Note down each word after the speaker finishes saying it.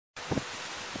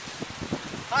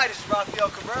Hi, this is Rafael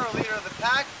Cabrera, leader of the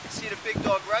Pack, Casita Big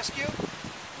Dog Rescue.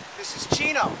 This is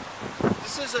Chino.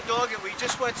 This is a dog that we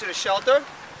just went to the shelter,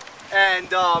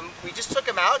 and we just took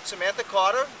him out. Samantha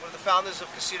Carter, one of the founders of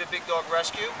Casita Big Dog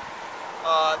Rescue,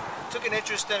 took an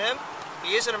interest in him.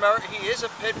 He is a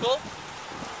pit bull.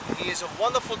 He is a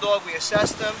wonderful dog. We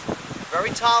assessed him.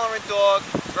 Very tolerant dog,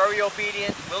 very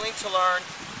obedient, willing to learn.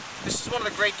 This is one of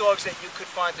the great dogs that you could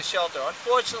find at the shelter.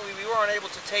 Unfortunately, we weren't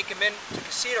able to take him in to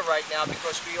Casita right now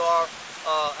because we are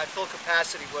at full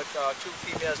capacity with two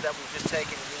females that we've just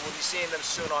taken. We will be seeing them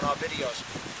soon on our videos.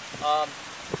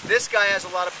 This guy has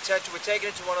a lot of potential. We're taking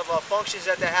him to one of our functions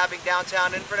that they're having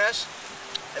downtown Inverness,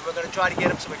 and we're going to try to get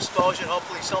him some exposure.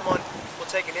 Hopefully someone will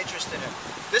take an interest in him.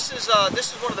 This is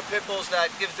one of the pit bulls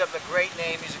that gives them the great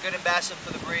name. He's a good ambassador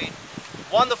for the breed.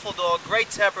 Wonderful dog, great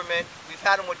temperament. We've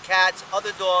had him with cats,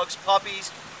 other dogs,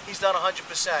 puppies. He's done 100%.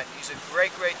 He's a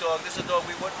great, great dog. This is a dog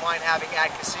we wouldn't mind having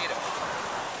at Casita.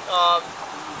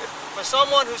 For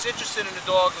someone who's interested in a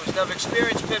dog who's never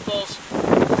experienced pit bulls,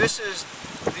 this is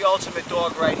the ultimate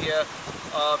dog right here.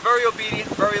 Very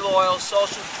obedient, very loyal,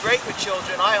 social, great with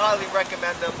children. I highly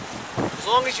recommend them. As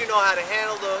long as you know how to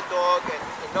handle the dog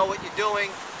and know what you're doing,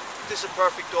 this is a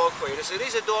perfect dog for you. So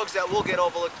these are dogs that will get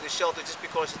overlooked at the shelter just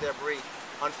because of their breed.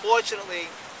 Unfortunately,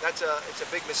 it's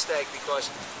a big mistake because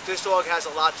this dog has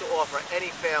a lot to offer. Any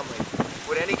family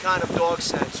with any kind of dog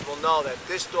sense will know that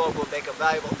this dog will make a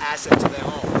valuable asset to their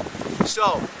home.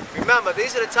 So remember,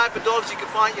 these are the type of dogs you can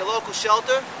find at your local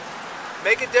shelter.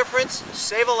 Make a difference,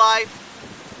 save a life.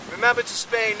 Remember to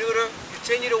spay and neuter.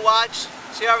 Continue to watch.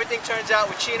 See how everything turns out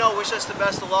with Chino. Wish us the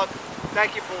best of luck.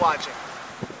 Thank you for watching.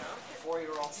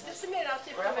 Just a minute, I'll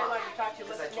see if somebody wanted to talk to you.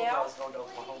 Was it Nell?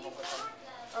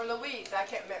 Or Louise, I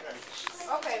can't remember.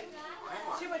 Okay.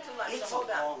 Grandma, She went to lunch, it's so hold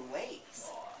a on. long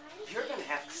ways. You're going to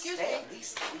have to Excuse stay me? at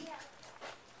least a week.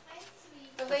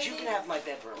 The But lady, you can have my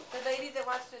bedroom. the lady that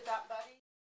wants to adopt Buddy.